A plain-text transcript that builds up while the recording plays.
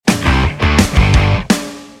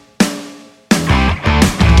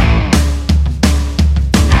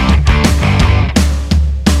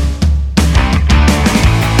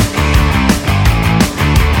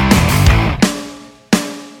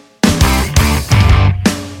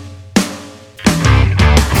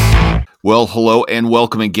Well, hello and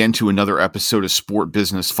welcome again to another episode of Sport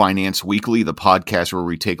Business Finance Weekly, the podcast where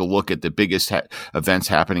we take a look at the biggest events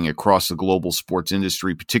happening across the global sports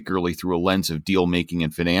industry, particularly through a lens of deal making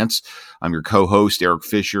and finance. I'm your co-host, Eric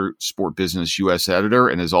Fisher, Sport Business U.S. editor.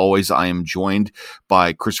 And as always, I am joined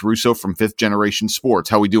by Chris Russo from Fifth Generation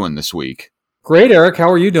Sports. How are we doing this week? Great, Eric. How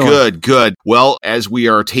are you doing? Good. Well, as we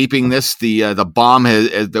are taping this, the bomb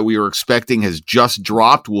that we were expecting has just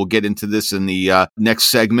dropped. We'll get into this in the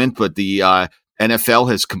next segment, but the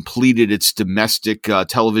NFL has completed its domestic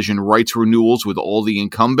television rights renewals with all the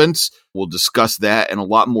incumbents. We'll discuss that in a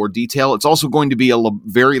lot more detail. It's also going to be a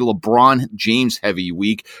very LeBron James heavy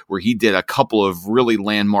week where he did a couple of really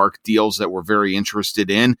landmark deals that we're very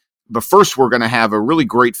interested in. But first, we're going to have a really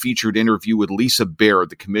great featured interview with Lisa Baird,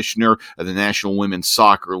 the commissioner of the National Women's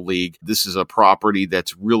Soccer League. This is a property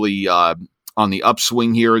that's really on the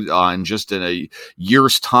upswing here. And just in a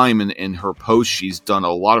year's time in her post, she's done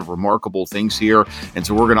a lot of remarkable things here. And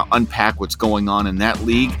so we're going to unpack what's going on in that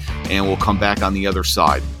league, and we'll come back on the other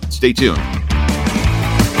side. Stay tuned.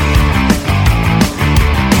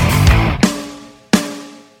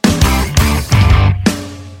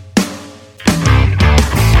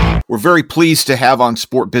 We're very pleased to have on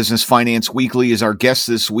Sport Business Finance Weekly as our guest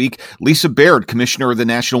this week, Lisa Baird, Commissioner of the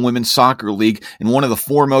National Women's Soccer League and one of the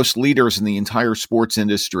foremost leaders in the entire sports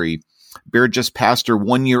industry. Baird just passed her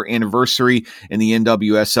one-year anniversary in the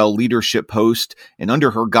NWSL leadership post, and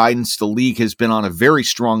under her guidance, the league has been on a very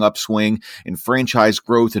strong upswing in franchise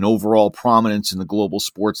growth and overall prominence in the global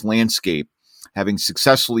sports landscape. Having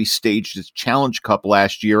successfully staged its Challenge Cup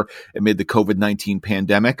last year amid the COVID-19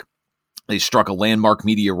 pandemic, they struck a landmark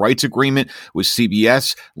media rights agreement with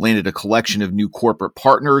CBS, landed a collection of new corporate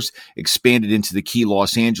partners, expanded into the key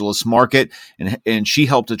Los Angeles market, and she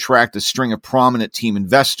helped attract a string of prominent team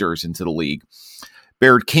investors into the league.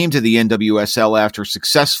 Baird came to the NWSL after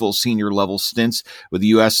successful senior-level stints with the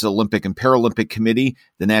U.S. Olympic and Paralympic Committee,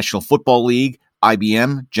 the National Football League,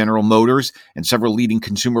 IBM, General Motors, and several leading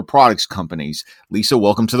consumer products companies. Lisa,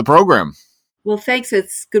 welcome to the program. Well, thanks.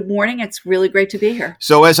 It's good morning. It's really great to be here.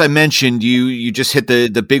 So as I mentioned, you just hit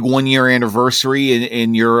the big one-year anniversary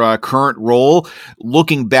in your current role.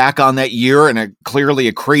 Looking back on that year, and clearly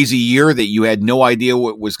a crazy year that you had no idea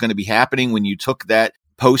what was going to be happening when you took that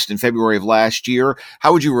post in February of last year,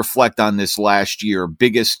 how would you reflect on this last year?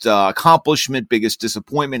 Biggest accomplishment, biggest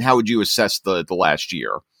disappointment? How would you assess the last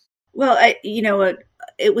year? Well,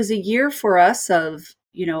 it was a year for us of,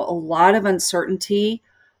 a lot of uncertainty,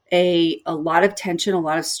 a lot of tension, a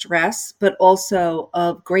lot of stress, but also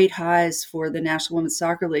of great highs for the National Women's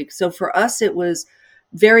Soccer League. So for us, it was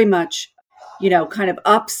very much, kind of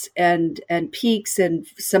ups and peaks and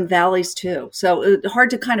some valleys too. So hard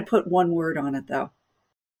to kind of put one word on it, though.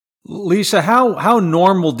 Lisa, how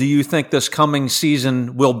normal do you think this coming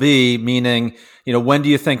season will be? Meaning, when do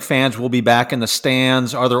you think fans will be back in the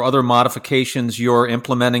stands? Are there other modifications you're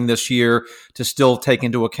implementing this year to still take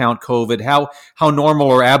into account COVID? How normal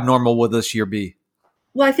or abnormal will this year be?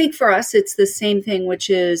 Well, I think for us, it's the same thing,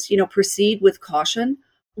 which is, proceed with caution.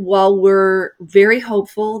 While we're very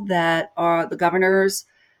hopeful that the governors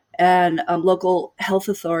and local health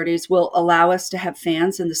authorities will allow us to have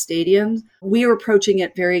fans in the stadiums, we are approaching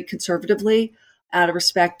it very conservatively out of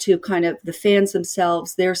respect to kind of the fans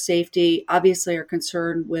themselves, their safety, obviously our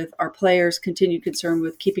concern with our players, continued concern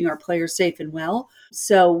with keeping our players safe and well.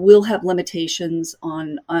 So we'll have limitations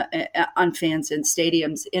on fans in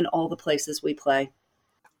stadiums in all the places we play.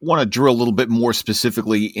 I want to drill a little bit more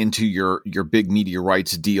specifically into your big media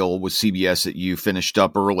rights deal with CBS that you finished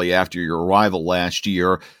up early after your arrival last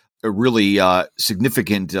year. A really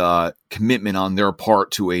significant commitment on their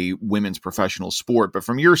part to a women's professional sport. But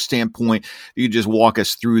from your standpoint, you just walk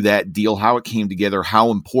us through that deal, how it came together,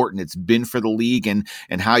 how important it's been for the league, and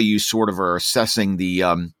how you sort of are assessing the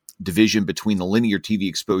division between the linear TV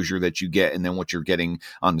exposure that you get and then what you're getting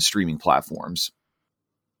on the streaming platforms.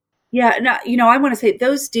 Yeah, I want to say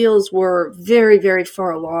those deals were very, very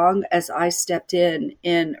far along as I stepped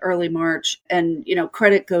in early March. And,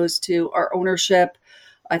 credit goes to our ownership.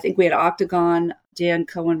 I think we had Octagon, Dan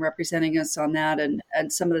Cohen representing us on that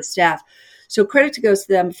and some of the staff. So credit goes to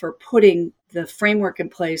them for putting the framework in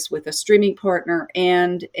place with a streaming partner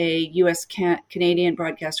and a U.S. Canadian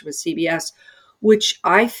broadcaster with CBS, which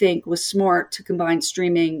I think was smart to combine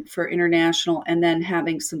streaming for international and then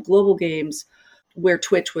having some global games where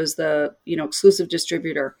Twitch was the exclusive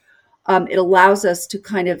distributor. It allows us to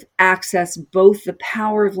kind of access both the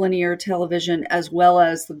power of linear television as well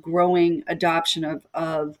as the growing adoption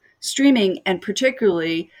of streaming. And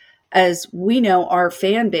particularly, as we know, our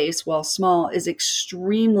fan base, while small, is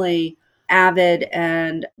extremely avid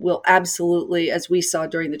and will absolutely, as we saw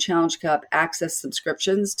during the Challenge Cup, access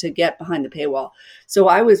subscriptions to get behind the paywall. So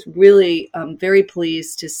I was really very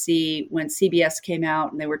pleased to see when CBS came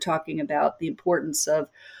out and they were talking about the importance of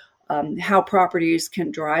how properties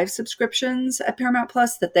can drive subscriptions at Paramount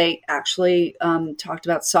Plus, that they actually talked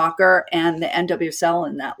about soccer and the NWSL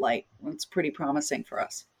in that light. It's pretty promising for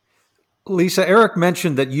us. Lisa, Eric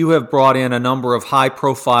mentioned that you have brought in a number of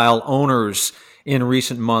high-profile owners in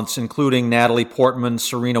recent months, including Natalie Portman,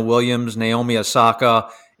 Serena Williams, Naomi Osaka,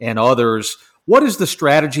 and others. What is the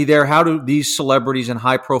strategy there? How do these celebrities and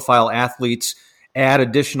high-profile athletes add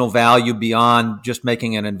additional value beyond just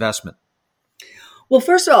making an investment? Well,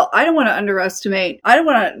 first of all, I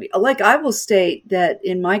will state that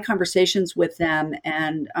in my conversations with them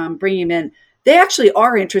and bringing them in, they actually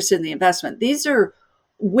are interested in the investment. These are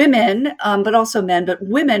women, but also men, but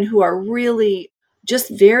women who are really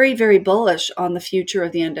just very, very bullish on the future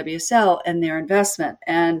of the NWSL and their investment.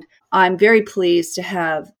 And I'm very pleased to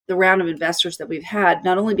have the round of investors that we've had,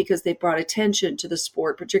 not only because they brought attention to the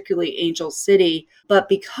sport, particularly Angel City, but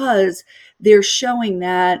because they're showing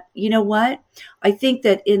that, you know what? I think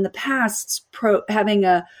that in the past, having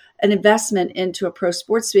an investment into a pro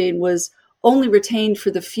sports team was only retained for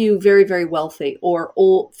the few very, very wealthy or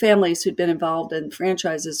old families who'd been involved in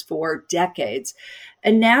franchises for decades.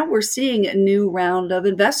 And now we're seeing a new round of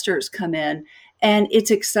investors come in, and it's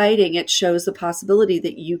exciting. It shows the possibility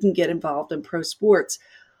that you can get involved in pro sports.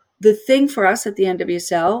 The thing for us at the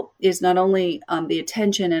NWSL is not only the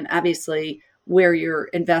attention and obviously where you're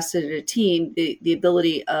invested in a team, the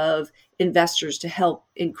ability of investors to help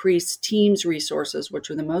increase teams' resources, which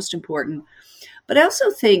are the most important. But I also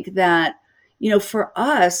think that, for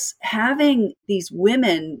us, having these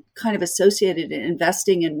women kind of associated in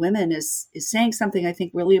investing in women is saying something I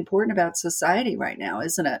think really important about society right now,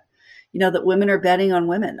 isn't it? That women are betting on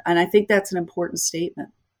women. And I think that's an important statement.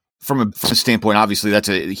 From a business standpoint, obviously, that's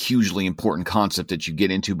a hugely important concept that you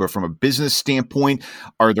get into. But from a business standpoint,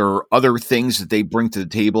 are there other things that they bring to the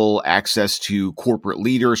table, access to corporate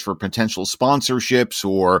leaders for potential sponsorships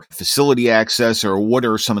or facility access, or what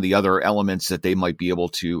are some of the other elements that they might be able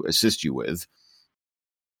to assist you with?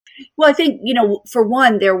 Well, I think, for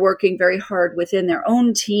one, they're working very hard within their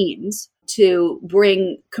own teams to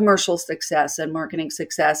bring commercial success and marketing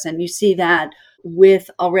success. And you see that with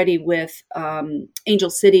Angel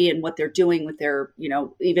City and what they're doing with their,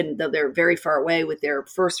 even though they're very far away, with their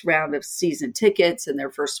first round of season tickets and their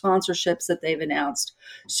first sponsorships that they've announced.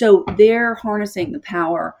 So they're harnessing the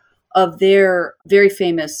power of their very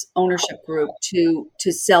famous ownership group to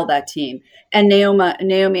sell that team. And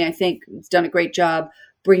Naomi, I think, has done a great job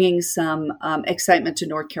bringing some excitement to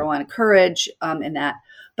North Carolina Courage in that.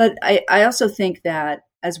 But I also think that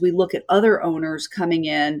as we look at other owners coming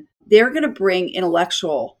in, they're going to bring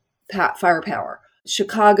intellectual firepower.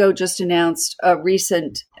 Chicago just announced a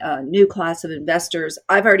recent new class of investors.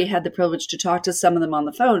 I've already had the privilege to talk to some of them on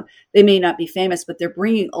the phone. They may not be famous, but they're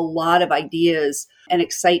bringing a lot of ideas and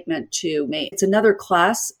excitement to me. It's another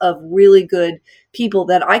class of really good people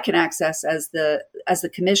that I can access as the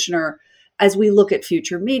commissioner as we look at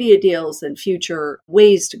future media deals and future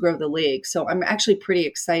ways to grow the league. So I'm actually pretty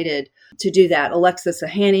excited to do that. Alexis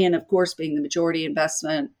Ohanian, of course, being the majority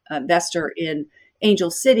investor in Angel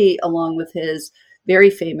City, along with his very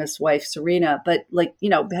famous wife, Serena. But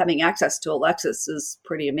having access to Alexis is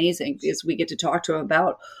pretty amazing because we get to talk to him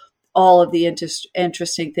about all of the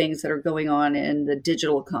interesting things that are going on in the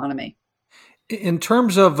digital economy. In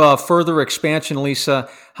terms of further expansion, Lisa,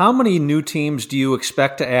 how many new teams do you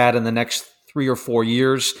expect to add in the next 3 or 4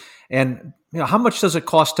 years? And how much does it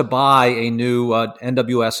cost to buy a new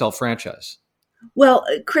NWSL franchise? Well,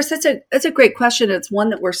 Chris, that's a great question. It's one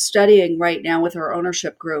that we're studying right now with our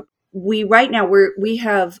ownership group. We're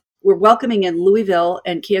welcoming in Louisville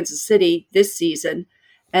and Kansas City this season,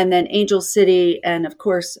 and then Angel City, and of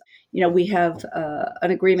course, we have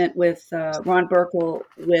an agreement with Ron Burkle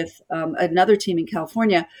with another team in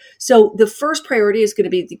California. So the first priority is going to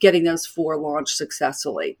be getting those 4 launched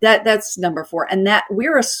successfully. That's number 4. And that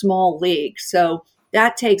we're a small league. So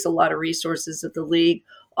that takes a lot of resources at the league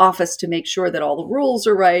office to make sure that all the rules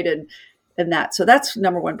are right and that. So that's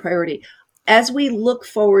number 1 priority. As we look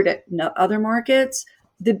forward at other markets,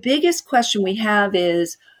 the biggest question we have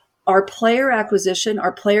is our player acquisition,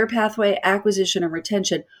 our player pathway acquisition and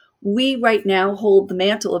retention. We right now hold the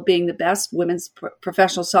mantle of being the best women's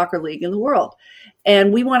professional soccer league in the world.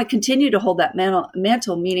 And we want to continue to hold that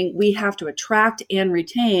mantle, meaning we have to attract and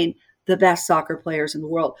retain the best soccer players in the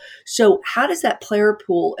world. So how does that player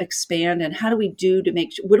pool expand, and what do we do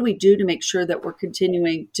to make sure that we're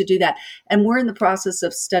continuing to do that? And we're in the process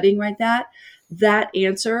of studying that. that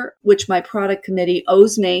answer, which my product committee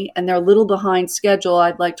owes me, and they're a little behind schedule.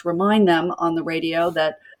 I'd like to remind them on the radio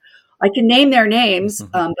that I can name their names,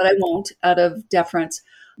 but I won't out of deference.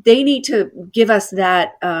 They need to give us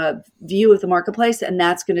that view of the marketplace, and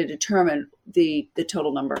that's going to determine the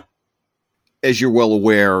total number. As you're well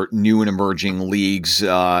aware, new and emerging leagues,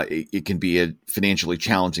 it can be a financially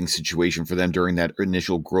challenging situation for them during that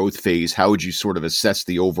initial growth phase. How would you sort of assess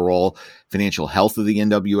the overall financial health of the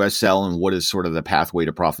NWSL, and what is sort of the pathway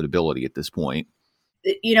to profitability at this point?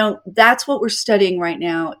 That's what we're studying right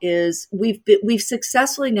now. Is we've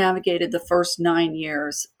successfully navigated the first 9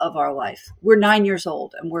 years of our life. We're 9 years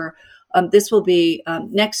old, and we're this will be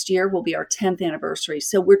next year will be our 10th anniversary.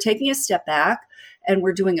 So we're taking a step back, and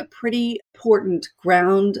we're doing a pretty important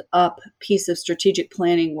ground up piece of strategic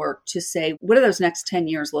planning work to say, what do those next 10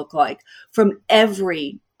 years look like from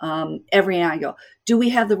every angle? Do we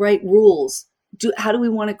have the right rules? How do we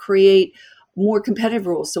want to create more competitive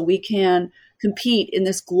rules so we can compete in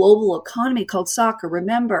this global economy called soccer?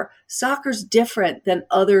 Remember, soccer's different than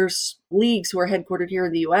other leagues who are headquartered here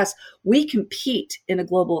in the US. We compete in a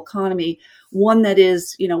global economy, one that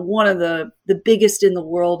is, one of the biggest in the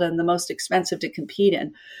world and the most expensive to compete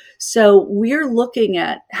in. So we're looking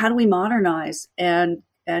at how do we modernize and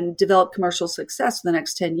develop commercial success for the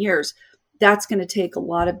next 10 years. That's going to take a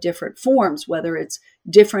lot of different forms, whether it's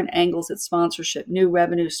different angles at sponsorship, new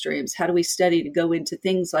revenue streams. How do we study to go into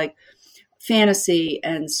things like fantasy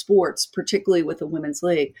and sports, particularly with the women's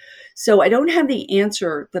league? So I don't have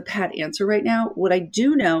the pat answer right now. What I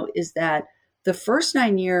do know is that the first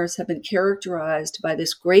 9 years have been characterized by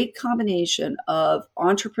this great combination of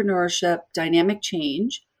entrepreneurship, dynamic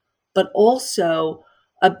change, but also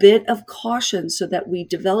a bit of caution so that we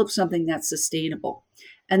develop something that's sustainable.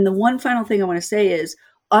 And the one final thing I want to say is,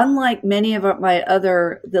 unlike many of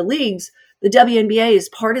the leagues, the WNBA is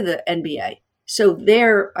part of the NBA. So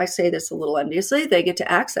I say this a little enviously, they get to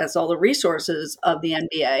access all the resources of the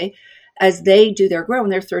NBA as they do their growth in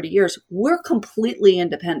their 30 years. We're completely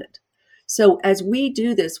independent. So as we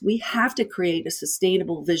do this, we have to create a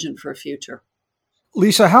sustainable vision for a future.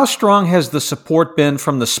 Lisa, how strong has the support been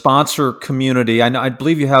from the sponsor community? I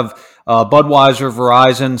believe you have Budweiser,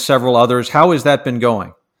 Verizon, several others. How has that been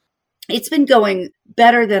going? It's been going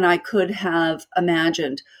better than I could have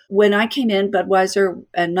imagined. When I came in, Budweiser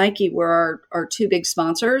and Nike were our two big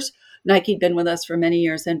sponsors. Nike had been with us for many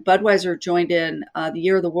years, and Budweiser joined in the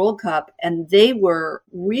year of the World Cup, and they were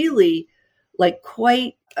really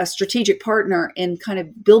quite a strategic partner in kind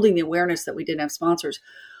of building the awareness that we didn't have sponsors.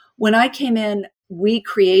 When I came in, we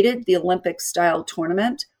created the Olympic-style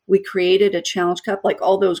tournament. We created a Challenge Cup, like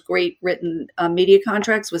all those great written media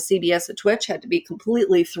contracts with CBS and Twitch had to be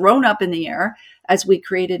completely thrown up in the air as we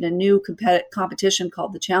created a new competition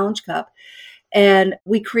called the Challenge Cup. And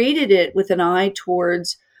we created it with an eye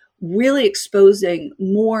towards really exposing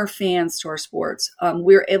more fans to our sports.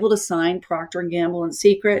 We were able to sign Procter & Gamble and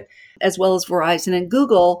Secret, as well as Verizon and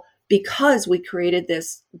Google, because we created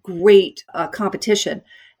this great competition.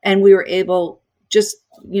 And we were able just,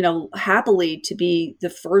 happily to be the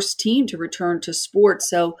first team to return to sports.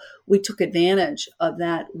 So we took advantage of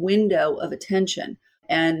that window of attention,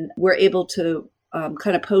 and we're able to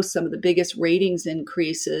kind of post some of the biggest ratings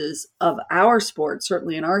increases of our sport,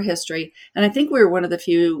 certainly in our history. And I think we were one of the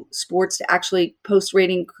few sports to actually post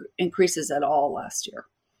rating increases at all last year.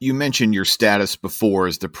 You mentioned your status before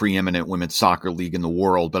as the preeminent women's soccer league in the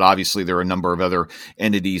world, but obviously there are a number of other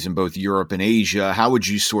entities in both Europe and Asia. How would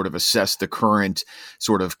you sort of assess the current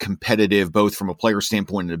sort of competitive, both from a player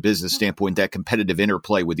standpoint and a business standpoint, that competitive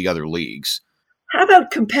interplay with the other leagues? How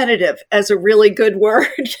about competitive as a really good word?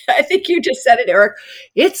 I think you just said it, Eric.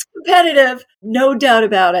 It's competitive, no doubt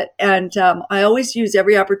about it. And I always use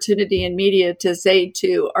every opportunity in media to say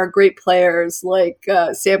to our great players like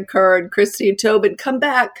Sam Kerr and Christine Tobin, come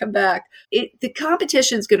back. The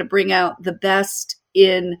competition is going to bring out the best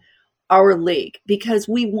in our league because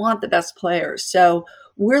we want the best players. So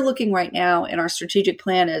we're looking right now in our strategic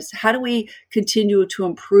plan is how do we continue to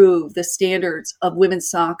improve the standards of women's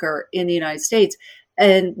soccer in the United States?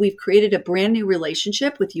 And we've created a brand new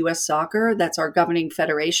relationship with U.S. Soccer, that's our governing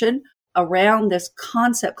federation, around this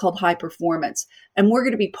concept called high performance. And we're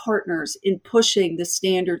going to be partners in pushing the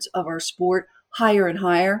standards of our sport higher and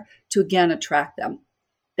higher to, again, attract them.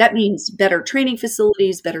 That means better training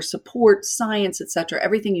facilities, better support, science, et cetera,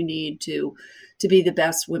 everything you need to be the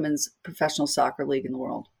best women's professional soccer league in the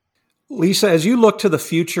world. Lisa, as you look to the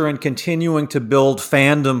future and continuing to build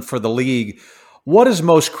fandom for the league, what is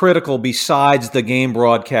most critical besides the game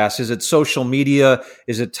broadcast? Is it social media?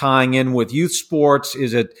 Is it tying in with youth sports?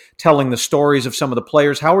 Is it telling the stories of some of the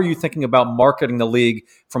players? How are you thinking about marketing the league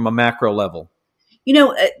from a macro level?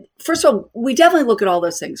 First of all, we definitely look at all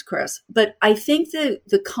those things, Chris. But I think that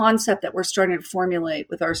the concept that we're starting to formulate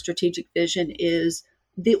with our strategic vision is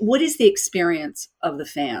what is the experience of the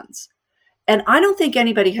fans? And I don't think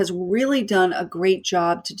anybody has really done a great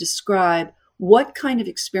job to describe what kind of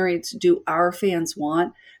experience do our fans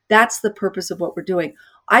want. That's the purpose of what we're doing.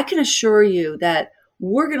 I can assure you that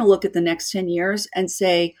we're going to look at the next 10 years and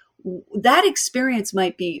say that experience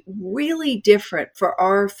might be really different for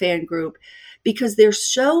our fan group because they're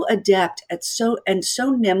so adept at so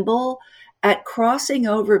nimble at crossing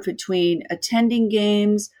over between attending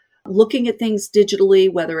games, looking at things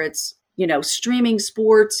digitally, whether it's, streaming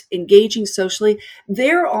sports, engaging socially.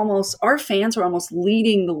 Our fans are almost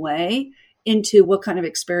leading the way into what kind of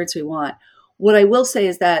experience we want. What I will say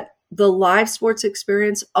is that the live sports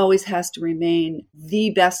experience always has to remain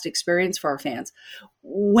the best experience for our fans.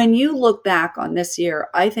 When you look back on this year,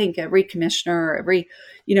 I think every commissioner, every,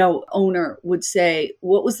 owner would say,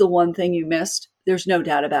 what was the one thing you missed? There's no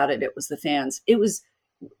doubt about it. It was the fans. It was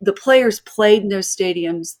the players played in those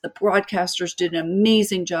stadiums. The broadcasters did an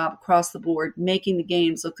amazing job across the board, making the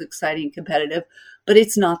games look exciting and competitive, but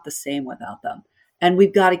it's not the same without them. And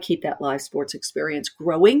we've got to keep that live sports experience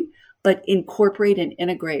growing, but incorporate and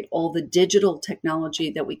integrate all the digital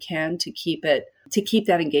technology that we can to keep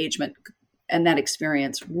that engagement and that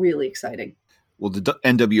experience really exciting. Well, the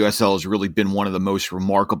NWSL has really been one of the most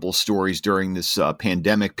remarkable stories during this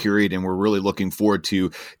pandemic period, and we're really looking forward to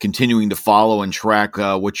continuing to follow and track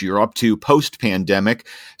what you're up to post-pandemic.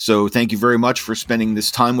 So thank you very much for spending this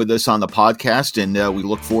time with us on the podcast, and we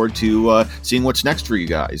look forward to seeing what's next for you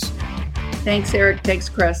guys. Thanks, Eric. Thanks,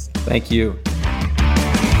 Chris. Thank you.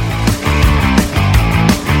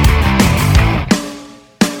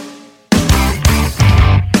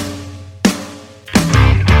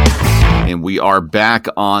 And we are back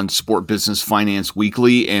on Sport Business Finance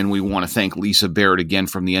Weekly, and we want to thank Lisa Baird again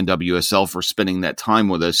from the NWSL for spending that time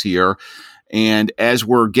with us here. And as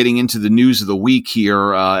we're getting into the news of the week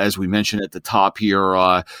here, as we mentioned at the top here,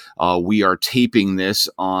 we are taping this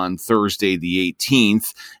on Thursday the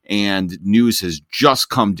 18th, and news has just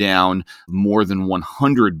come down more than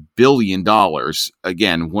 $100 billion.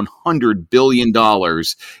 Again, $100 billion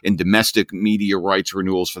in domestic media rights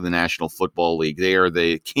renewals for the National Football League. They are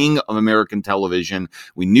the king of American television.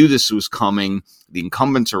 We knew this was coming. The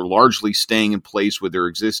incumbents are largely staying in place with their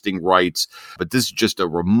existing rights, but this is just a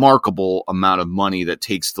remarkable amount of money that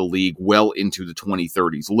takes the league well into the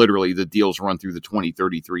 2030s. Literally, the deals run through the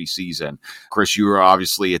 2033 season. Chris, you were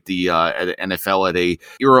obviously at the NFL at a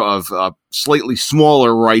era of slightly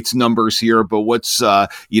smaller rights numbers here, but what's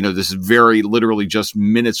this is very literally just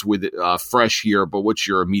minutes with fresh here. But what's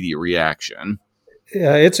your immediate reaction?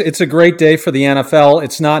 Yeah, it's a great day for the NFL.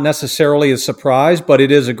 It's not necessarily a surprise, but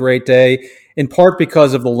it is a great day, in part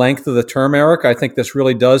because of the length of the term, Eric. I think this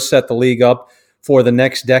really does set the league up for the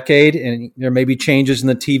next decade, and there may be changes in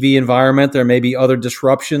the TV environment. There may be other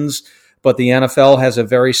disruptions, but the NFL has a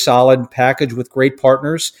very solid package with great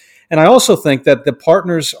partners. And I also think that the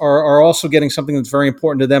partners are also getting something that's very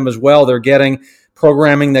important to them as well. They're getting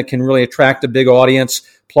programming that can really attract a big audience.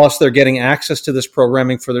 Plus, they're getting access to this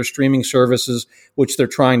programming for their streaming services, which they're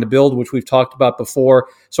trying to build, which we've talked about before.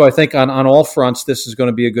 So I think on all fronts, this is going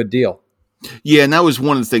to be a good deal. Yeah, and that was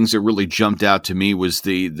one of the things that really jumped out to me was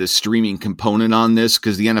the streaming component on this,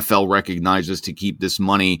 because the NFL recognizes to keep this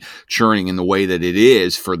money churning in the way that it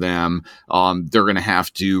is for them, they're going to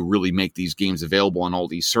have to really make these games available on all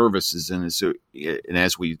these services. And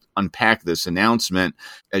as we unpack this announcement,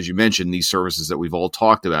 as you mentioned, these services that we've all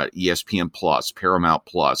talked about, ESPN Plus, Paramount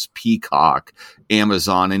Plus, Peacock,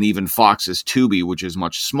 Amazon, and even Fox's Tubi, which is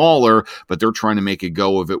much smaller, but they're trying to make a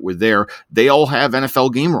go of it with they all have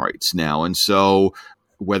NFL game rights now. And so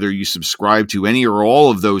whether you subscribe to any or all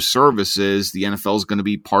of those services, the NFL is going to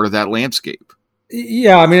be part of that landscape.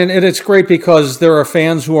 Yeah, I mean, and it's great because there are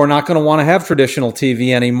fans who are not going to want to have traditional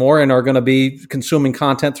TV anymore and are going to be consuming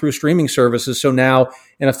content through streaming services. So now,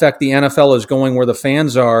 in effect, the NFL is going where the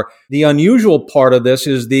fans are. The unusual part of this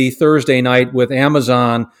is the Thursday night with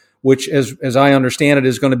Amazon, which, as I understand it,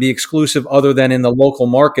 is going to be exclusive other than in the local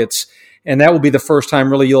markets. And that will be the first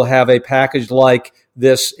time really you'll have a package like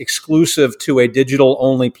this exclusive to a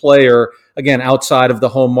digital-only player, again, outside of the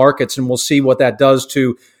home markets. And we'll see what that does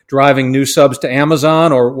to driving new subs to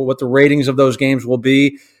Amazon or what the ratings of those games will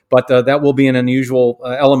be. But that will be an unusual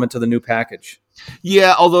element to the new package.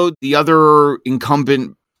 Yeah, although the other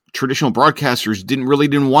incumbent traditional broadcasters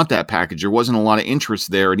didn't want that package. There wasn't a lot of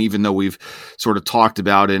interest there. And even though we've sort of talked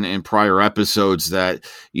about in prior episodes that,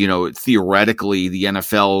 theoretically the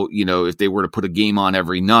NFL, if they were to put a game on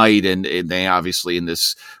every night, and they obviously in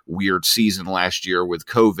this weird season last year with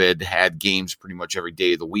COVID had games pretty much every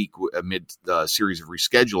day of the week amid the series of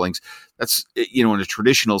reschedulings, that's, in a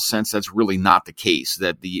traditional sense, that's really not the case.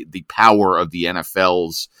 That the power of the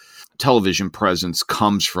NFL's television presence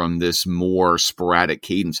comes from this more sporadic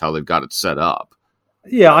cadence, how they've got it set up.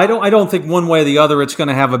 Yeah, I don't think one way or the other it's going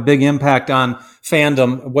to have a big impact on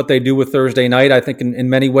fandom, what they do with Thursday night. I think in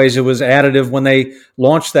many ways it was additive when they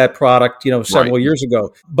launched that product, several years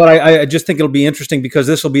ago. But I just think it'll be interesting because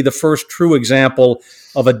this will be the first true example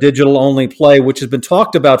of a digital-only play, which has been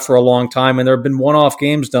talked about for a long time, and there have been one-off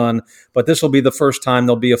games done, but this will be the first time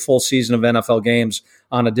there'll be a full season of NFL games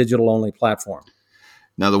on a digital-only platform.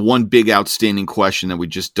 Now, the one big outstanding question that we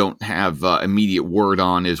just don't have immediate word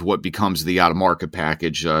on is what becomes the out-of-market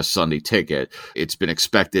package Sunday ticket. It's been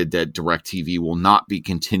expected that DirecTV will not be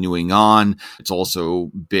continuing on. It's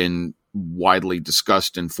also been widely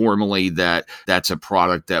discussed informally that that's a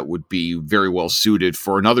product that would be very well suited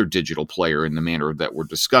for another digital player in the manner that we're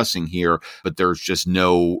discussing here, but there's just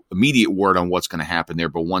no immediate word on what's going to happen there.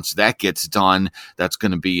 But once that gets done, that's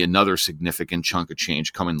going to be another significant chunk of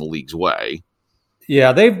change coming the league's way.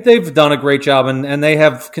 Yeah, they've done a great job, and they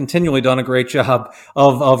have continually done a great job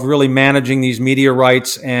of really managing these media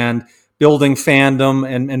rights and building fandom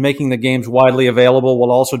and making the games widely available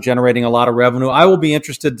while also generating a lot of revenue. I will be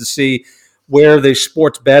interested to see where the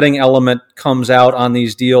sports betting element comes out on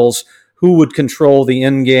these deals. Who would control the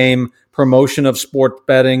in-game promotion of sport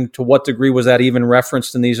betting? To what degree was that even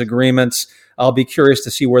referenced in these agreements? I'll be curious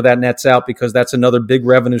to see where that nets out, because that's another big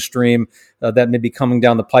revenue stream that may be coming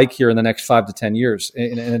down the pike here in the next 5 to 10 years,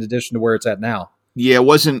 in addition to where it's at now. Yeah, it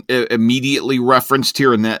wasn't immediately referenced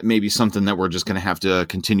here, and that may be something that we're just going to have to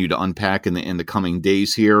continue to unpack in the coming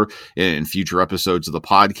days here in future episodes of the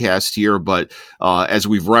podcast here. But as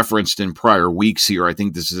we've referenced in prior weeks here, I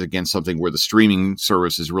think this is, again, something where the streaming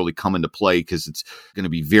services really come into play, because it's going to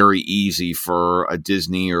be very easy for a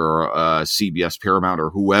Disney or a CBS, Paramount, or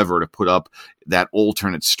whoever to put up that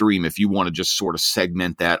alternate stream if you want to just sort of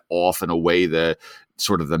segment that off in a way that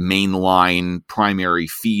sort of the mainline primary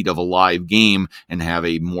feed of a live game and have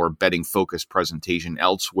a more betting focused presentation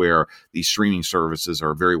elsewhere. These streaming services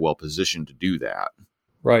are very well positioned to do that.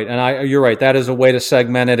 Right. And you're right. That is a way to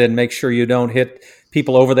segment it and make sure you don't hit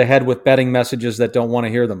people over the head with betting messages that don't want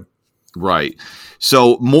to hear them. Right.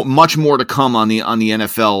 So much more to come on the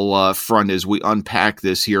NFL front as we unpack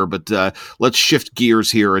this here. But let's shift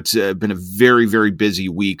gears here. It's been a very, very busy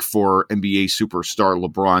week for NBA superstar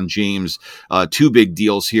LeBron James. Two big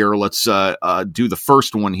deals here. Let's do the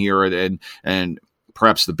first one here, and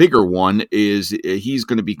perhaps the bigger one is he's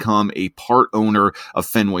going to become a part owner of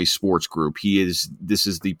Fenway Sports Group. This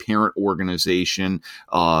is the parent organization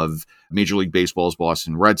of Major League Baseball's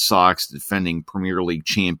Boston Red Sox, defending Premier League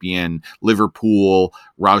champion Liverpool,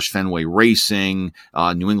 Roush Fenway Racing,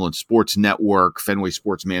 New England Sports Network, Fenway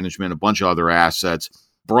Sports Management, a bunch of other assets.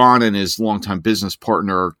 Bron and his longtime business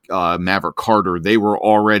partner, Maverick Carter, they were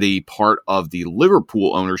already part of the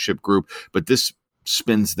Liverpool ownership group, but this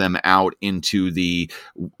spins them out into the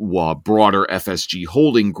broader FSG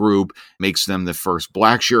holding group, makes them the first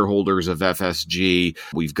black shareholders of FSG.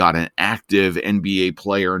 We've got an active NBA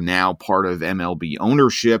player now part of MLB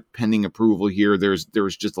ownership, pending approval here. There's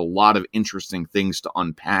just a lot of interesting things to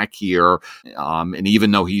unpack here. And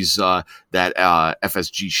even though he's that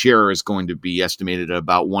FSG share is going to be estimated at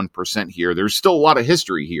about 1% here, there's still a lot of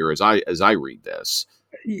history here as I read this.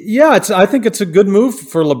 Yeah, I think it's a good move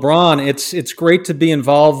for LeBron. It's great to be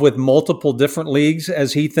involved with multiple different leagues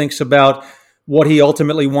as he thinks about what he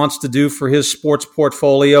ultimately wants to do for his sports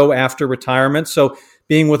portfolio after retirement. So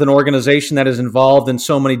being with an organization that is involved in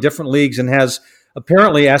so many different leagues and has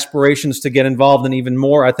apparently aspirations to get involved in even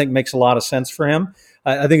more, I think makes a lot of sense for him.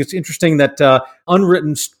 I think it's interesting that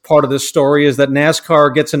unwritten part of this story is that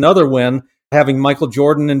NASCAR gets another win, having Michael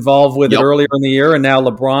Jordan involved with it earlier in the year, and now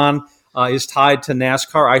LeBron is tied to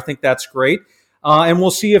NASCAR. I think that's great. And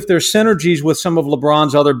we'll see if there's synergies with some of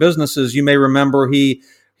LeBron's other businesses. You may remember he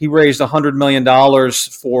raised $100 million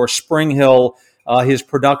for Spring Hill, his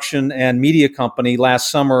production and media company,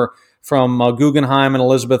 last summer from Guggenheim and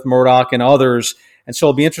Elizabeth Murdoch and others. And so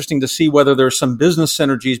it'll be interesting to see whether there's some business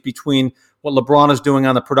synergies between what LeBron is doing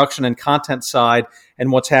on the production and content side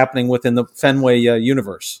and what's happening within the Fenway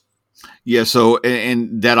universe. Yeah, so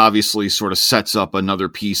and that obviously sort of sets up another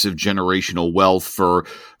piece of generational wealth for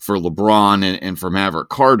LeBron and for Maverick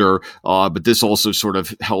Carter. But this also sort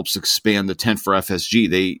of helps expand the tent for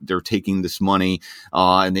FSG. They're taking this money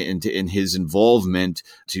and in his involvement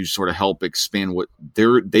to sort of help expand what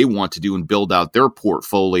they want to do and build out their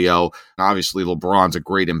portfolio. And obviously, LeBron's a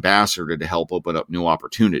great ambassador to help open up new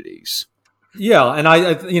opportunities. Yeah, and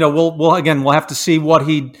we'll have to see what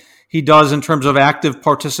he does in terms of active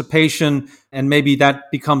participation, and maybe that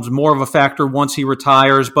becomes more of a factor once he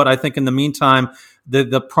retires. But I think in the meantime,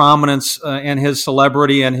 the prominence and his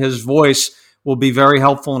celebrity and his voice will be very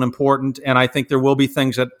helpful and important. And I think there will be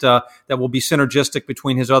things that will be synergistic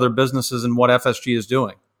between his other businesses and what FSG is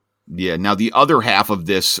doing. Yeah. Now, the other half of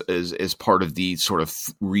this is part of the sort of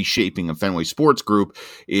reshaping of Fenway Sports Group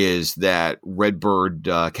is that Redbird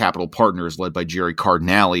Capital Partners, led by Jerry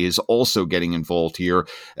Cardinale, is also getting involved here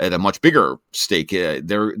at a much bigger stake.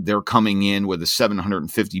 They're coming in with a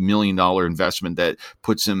 $750 million investment that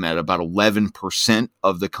puts them at about 11%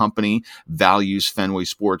 of the company, values Fenway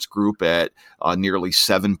Sports Group at nearly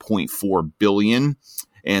 $7.4 billion.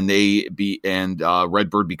 And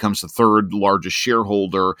Redbird becomes the third largest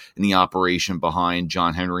shareholder in the operation behind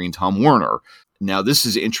John Henry and Tom Werner. Now, this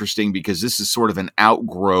is interesting because this is sort of an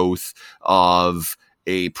outgrowth of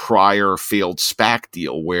a prior failed SPAC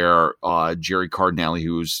deal where Jerry Cardinale,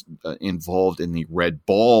 who was involved in the Red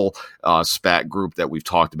Ball SPAC group that we've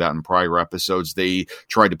talked about in prior episodes, they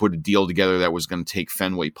tried to put a deal together that was going to take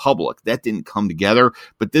Fenway public. That didn't come together,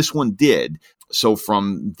 but this one did. So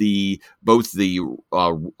from both the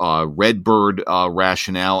Redbird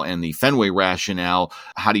rationale and the Fenway rationale,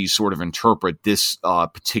 how do you sort of interpret this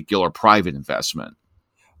particular private investment?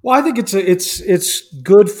 Well, I think it's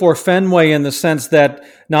good for Fenway in the sense that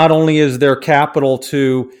not only is there capital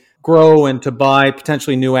to grow and to buy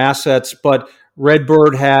potentially new assets, but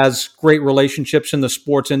Redbird has great relationships in the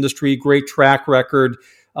sports industry, great track record.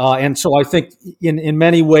 And so I think in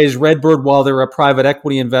many ways, Redbird, while they're a private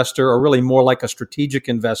equity investor, are really more like a strategic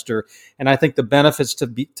investor. And I think the benefits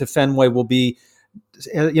to Fenway will be,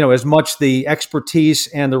 as much the expertise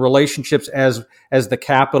and the relationships as the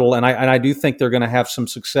capital. And I do think they're going to have some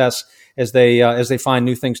success as they find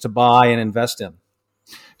new things to buy and invest in.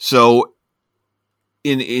 So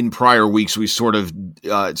in prior weeks, we sort of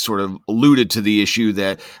alluded to the issue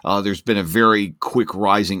that there's been a very quick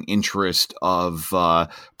rising interest of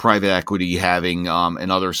private equity having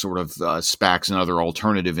and other sort of SPACs and other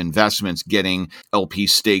alternative investments getting LP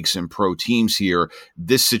stakes in pro teams here.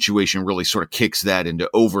 This situation really sort of kicks that into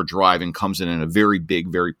overdrive and comes in a very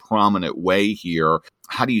big, very prominent way here.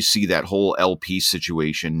 How do you see that whole LP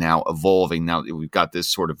situation now evolving? Now that we've got this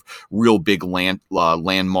sort of real big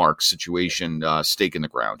landmark situation stake in the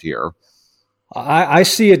ground here. I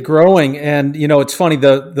see it growing. And, it's funny,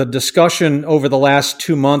 the discussion over the last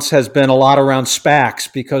 2 months has been a lot around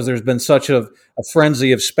SPACs because there's been such a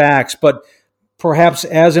frenzy of SPACs. But perhaps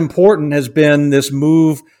as important has been this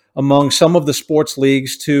move among some of the sports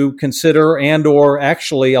leagues to consider and or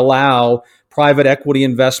actually allow private equity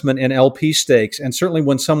investment in LP stakes. And certainly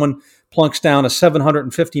when someone plunks down a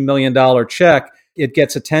 $750 million check, it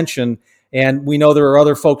gets attention. And we know there are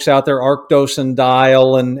other folks out there, Arctos and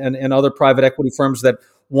Dial and other private equity firms that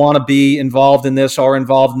want to be involved in this, are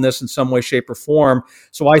involved in this in some way, shape, or form.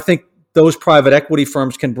 So I think those private equity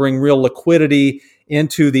firms can bring real liquidity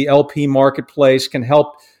into the LP marketplace, can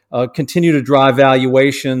help continue to drive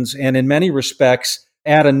valuations, and in many respects,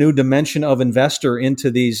 add a new dimension of investor into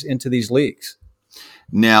these leagues.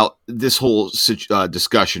 Now, this whole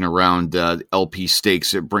discussion around LP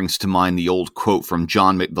stakes, it brings to mind the old quote from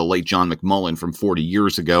the late John McMullen from 40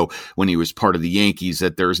 years ago when he was part of the Yankees,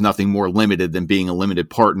 that there's nothing more limited than being a limited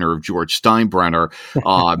partner of George Steinbrenner.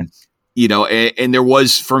 And there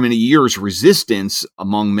was for many years resistance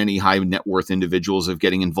among many high net worth individuals of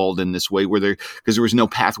getting involved in this way because there was no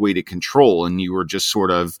pathway to control and you were just sort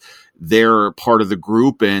of there part of the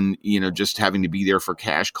group and, just having to be there for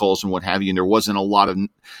cash calls and what have you. And there wasn't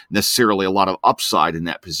necessarily a lot of upside in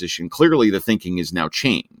that position. Clearly the thinking is now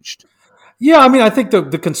changed. Yeah. I mean, I think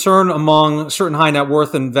the concern among certain high net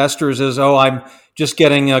worth investors is, I'm just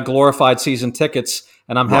getting glorified season tickets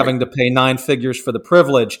and I'm having to pay 9 figures for the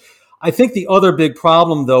privilege. I think the other big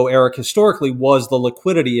problem, though, Eric, historically was the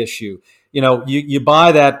liquidity issue. You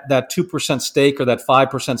buy that 2% stake or that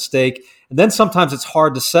 5% stake, and then sometimes it's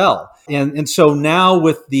hard to sell. And so now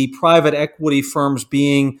with the private equity firms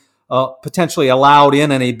being potentially allowed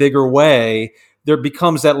in a bigger way, there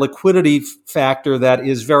becomes that liquidity factor that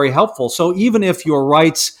is very helpful. So even if your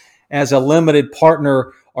rights as a limited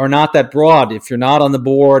partner are not that broad. If you're not on the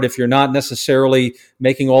board, if you're not necessarily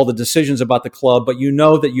making all the decisions about the club, but you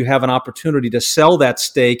know that you have an opportunity to sell that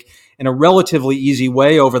stake in a relatively easy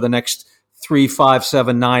way over the next 3, 5,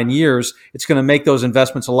 7, 9 years, it's going to make those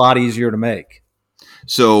investments a lot easier to make.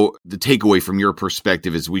 So the takeaway from your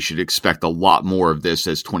perspective is we should expect a lot more of this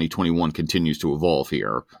as 2021 continues to evolve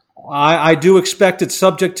here. I do expect it,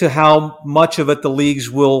 subject to how much of it the leagues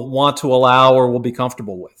will want to allow or will be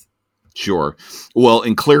comfortable with. Sure. Well,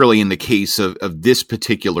 and clearly in the case of this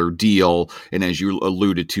particular deal, and as you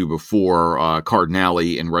alluded to before,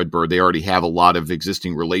 Cardinale and Redbird, they already have a lot of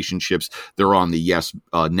existing relationships. They're on the Yes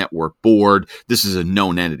Network board. This is a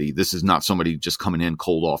known entity. This is not somebody just coming in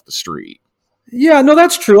cold off the street. Yeah, no,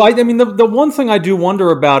 that's true. I mean, the one thing I do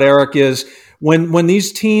wonder about, Eric, is when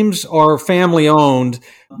these teams are family owned,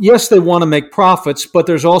 yes, they want to make profits, but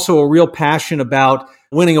there's also a real passion about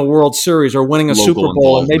winning a World Series or winning a Local Super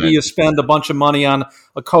Bowl, and maybe you spend a bunch of money on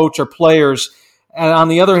a coach or players. And on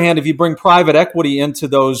the other hand, if you bring private equity into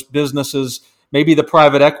those businesses, maybe the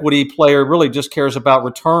private equity player really just cares about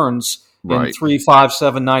returns in 3, 5,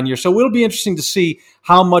 7, 9 years. So it'll be interesting to see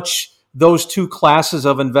how much those two classes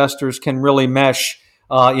of investors can really mesh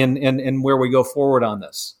in where we go forward on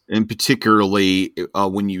this. And particularly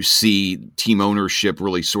when you see team ownership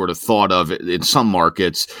really sort of thought of in some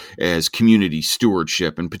markets as community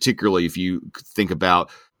stewardship. And particularly if you think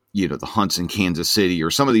about, the Hunts in Kansas City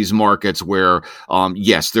or some of these markets where,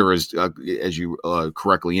 yes, there is, as you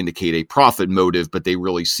correctly indicate, a profit motive, but they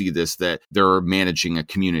really see this, that they're managing a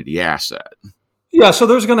community asset. Yeah, so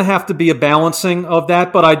there's going to have to be a balancing of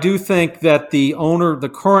that, but I do think that the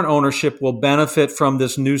current ownership will benefit from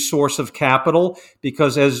this new source of capital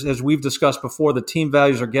because as we've discussed before, the team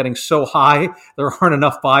values are getting so high, there aren't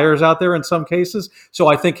enough buyers out there in some cases. So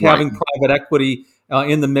I think having private equity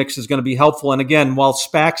in the mix is going to be helpful. And again, while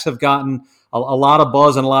SPACs have gotten a lot of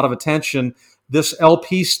buzz and a lot of attention, this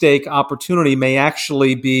LP stake opportunity may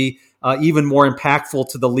actually be even more impactful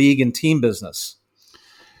to the league and team business.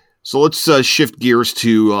 So let's shift gears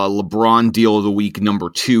to LeBron Deal of the Week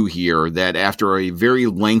number 2 here, that after a very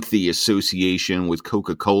lengthy association with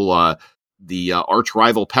Coca-Cola, the arch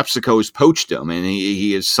rival PepsiCo has poached him, and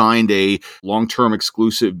he has signed a long-term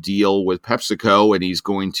exclusive deal with PepsiCo, and he's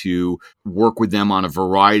going to work with them on a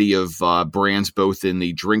variety of brands, both in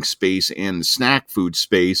the drink space and the snack food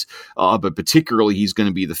space, but particularly he's going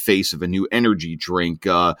to be the face of a new energy drink,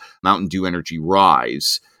 Mountain Dew Energy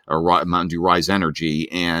Rise. Or Mountain Dew Rise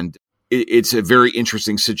Energy. And it's a very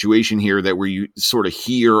interesting situation here that where you sort of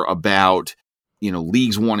hear about,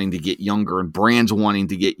 leagues wanting to get younger and brands wanting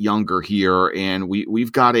to get younger here. And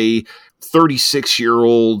we've got a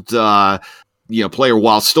 36-year-old, player,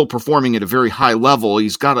 while still performing at a very high level.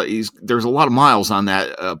 There's a lot of miles on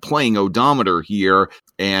that playing odometer here.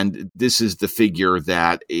 And this is the figure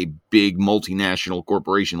that a big multinational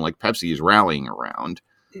corporation like Pepsi is rallying around.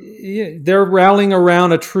 Yeah, they're rallying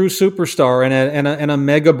around a true superstar and a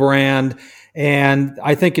mega brand, and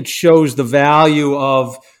I think it shows the value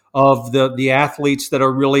of the athletes that are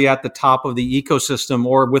really at the top of the ecosystem,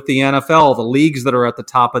 or with the NFL, the leagues that are at the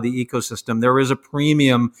top of the ecosystem. There is a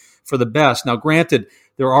premium for the best. Now, granted,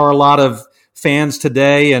 there are a lot of fans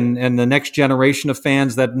today and the next generation of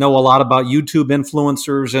fans that know a lot about YouTube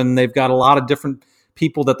influencers, and they've got a lot of different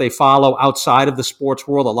people that they follow outside of the sports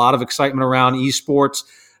world, a lot of excitement around esports.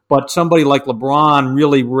 But somebody like LeBron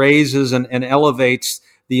really raises and elevates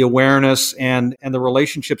the awareness and the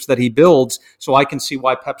relationships that he builds. So I can see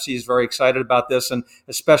why Pepsi is very excited about this, and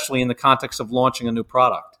especially in the context of launching a new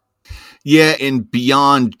product. Yeah, and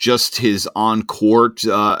beyond just his on-court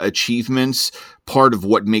achievements, part of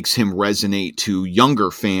what makes him resonate to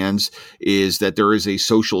younger fans is that there is a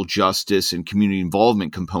social justice and community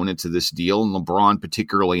involvement component to this deal. And LeBron,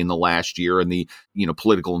 particularly in the last year and the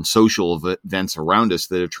political and social events around us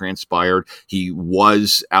that have transpired, he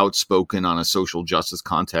was outspoken on a social justice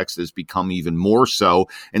context, has become even more so.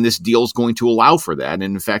 And this deal is going to allow for that, and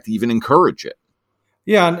in fact, even encourage it.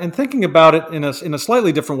 Yeah, and thinking about it in a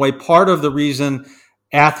slightly different way, part of the reason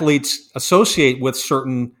athletes associate with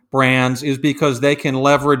certain brands is because they can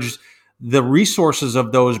leverage the resources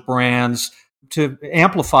of those brands to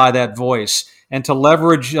amplify that voice and to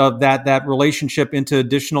leverage that relationship into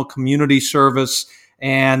additional community service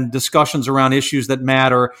and discussions around issues that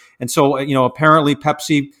matter. And so, apparently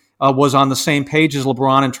Pepsi was on the same page as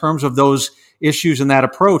LeBron in terms of those issues and that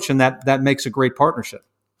approach, and that makes a great partnership.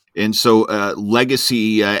 And so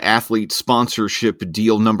legacy athlete sponsorship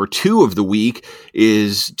deal number 2 of the week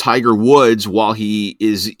is Tiger Woods. While he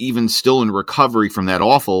is even still in recovery from that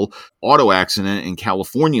awful auto accident in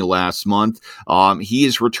California last month, he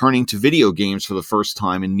is returning to video games for the first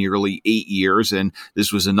time in nearly 8 years. And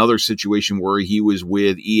this was another situation where he was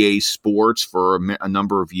with EA Sports for a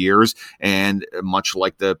number of years. And much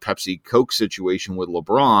like the Pepsi Coke situation with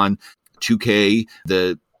LeBron, 2K,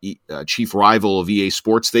 the chief rival of EA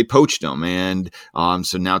Sports, they poached him. And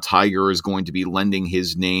so now Tiger is going to be lending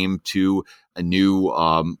his name to a new,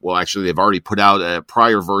 actually, they've already put out a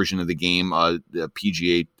prior version of the game, the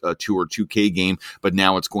PGA Tour 2K game, but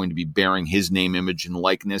now it's going to be bearing his name, image, and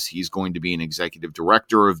likeness. He's going to be an executive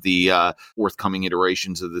director of the forthcoming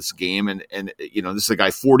iterations of this game. And this is a guy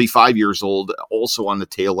 45 years old, also on the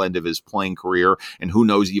tail end of his playing career, and who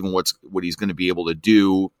knows even what he's going to be able to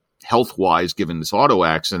do health-wise, given this auto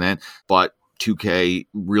accident. But 2K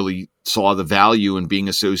really saw the value in being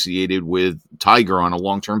associated with Tiger on a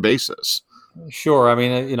long-term basis. Sure. I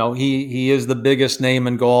mean, he is the biggest name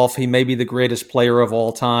in golf. He may be the greatest player of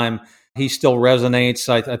all time. He still resonates.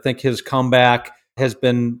 I think his comeback has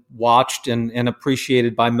been watched and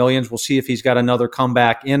appreciated by millions. We'll see if he's got another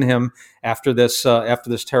comeback in him after this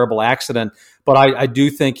terrible accident. But I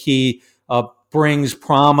do think he brings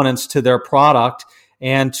prominence to their product.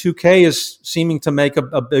 And 2K is seeming to make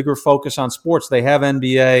a bigger focus on sports. They have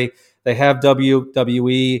NBA, they have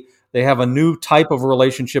WWE, they have a new type of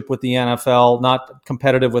relationship with the NFL, not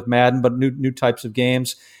competitive with Madden, but new types of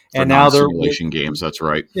games. And now they're simulation games. That's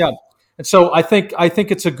right. Yeah, and so I think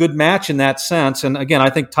it's a good match in that sense. And again, I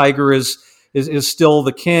think Tiger is still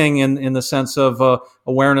the king in the sense of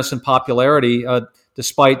awareness and popularity,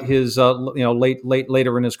 despite his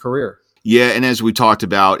later in his career. Yeah, and as we talked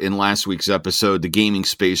about in last week's episode, the gaming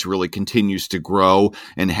space really continues to grow,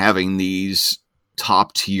 and having these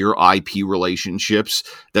top-tier IP relationships,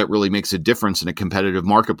 that really makes a difference in a competitive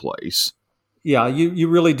marketplace. Yeah, you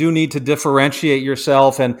really do need to differentiate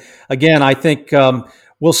yourself. And again, I think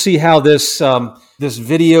we'll see how this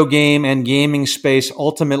video game and gaming space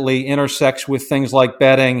ultimately intersects with things like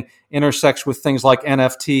betting, intersects with things like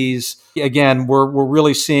NFTs. Again, we're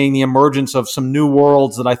really seeing the emergence of some new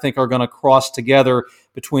worlds that I think are going to cross together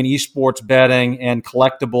between esports betting and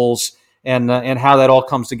collectibles, and how that all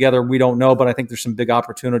comes together, we don't know, but I think there's some big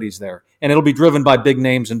opportunities there. And it'll be driven by big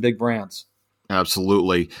names and big brands.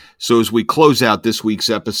 Absolutely. So as we close out this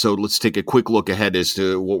week's episode, let's take a quick look ahead as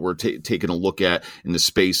to what we're taking a look at in the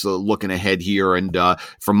space, looking ahead here. And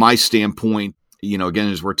from my standpoint, again,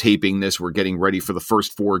 as we're taping this, we're getting ready for the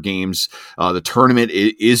first 4 games. The tournament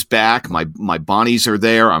is back. My Bonnies are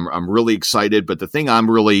there. I'm really excited. But the thing I'm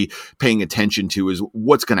really paying attention to is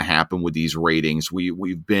what's going to happen with these ratings.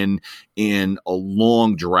 We've been in a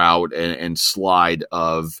long drought and slide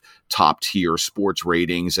of top-tier sports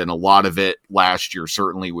ratings, and a lot of it last year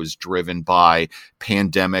certainly was driven by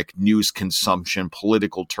pandemic, news consumption,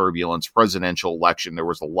 political turbulence, presidential election. There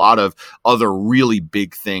was a lot of other really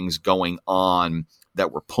big things going on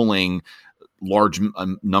that were pulling large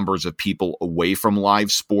numbers of people away from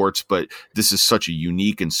live sports, but this is such a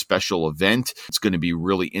unique and special event. It's going to be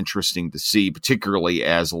really interesting to see, particularly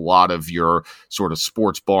as a lot of your sort of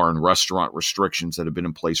sports bar and restaurant restrictions that have been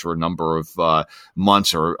in place for a number of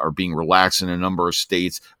months are being relaxed in a number of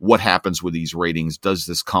states. What happens with these ratings? Does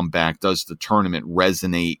this come back? Does the tournament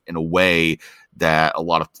resonate in a way that a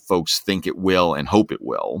lot of folks think it will and hope it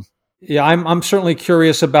will? Yeah, I'm certainly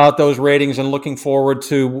curious about those ratings and looking forward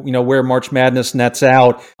to where March Madness nets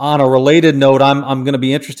out. On a related note, I'm going to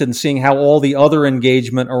be interested in seeing how all the other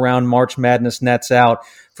engagement around March Madness nets out.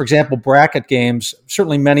 For example, bracket games,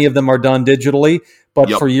 certainly many of them are done digitally, but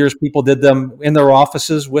for years people did them in their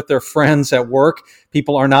offices with their friends at work.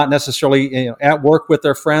 People are not necessarily at work with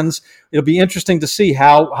their friends. It'll be interesting to see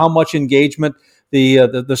how much engagement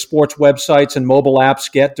the sports websites and mobile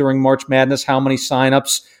apps get during March Madness, how many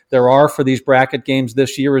signups there are for these bracket games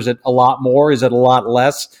this year. Is it a lot more? Is it a lot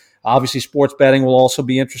less? Obviously, sports betting will also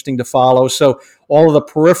be interesting to follow. So all of the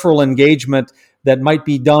peripheral engagement that might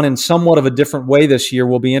be done in somewhat of a different way this year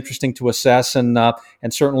will be interesting to assess. And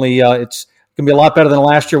certainly it's going to be a lot better than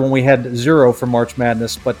last year when we had 0 for March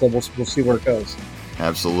Madness, but we'll see where it goes.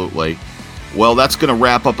 Absolutely. Well, that's going to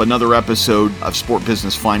wrap up another episode of Sport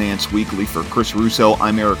Business Finance Weekly. For Chris Russo,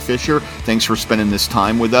 I'm Eric Fisher. Thanks for spending this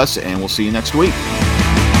time with us, and we'll see you next week.